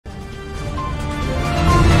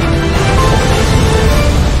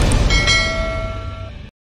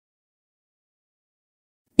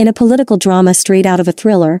In a political drama straight out of a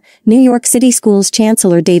thriller, New York City Schools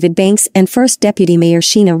Chancellor David Banks and First Deputy Mayor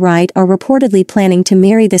Sheena Wright are reportedly planning to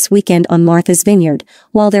marry this weekend on Martha's Vineyard,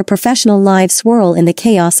 while their professional lives swirl in the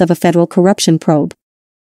chaos of a federal corruption probe.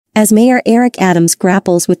 As Mayor Eric Adams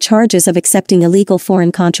grapples with charges of accepting illegal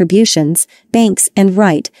foreign contributions, Banks and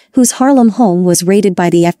Wright, whose Harlem home was raided by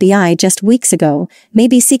the FBI just weeks ago, may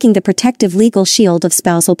be seeking the protective legal shield of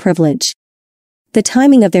spousal privilege. The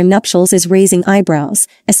timing of their nuptials is raising eyebrows,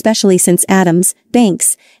 especially since Adams,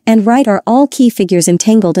 Banks, and Wright are all key figures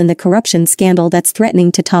entangled in the corruption scandal that's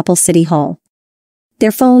threatening to topple City Hall.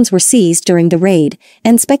 Their phones were seized during the raid,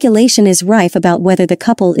 and speculation is rife about whether the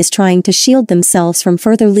couple is trying to shield themselves from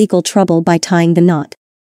further legal trouble by tying the knot.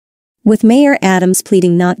 With Mayor Adams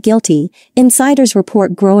pleading not guilty, insiders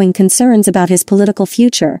report growing concerns about his political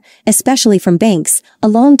future, especially from Banks, a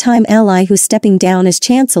longtime ally who's stepping down as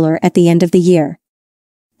chancellor at the end of the year.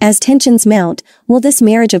 As tensions mount, will this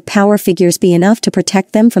marriage of power figures be enough to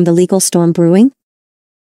protect them from the legal storm brewing?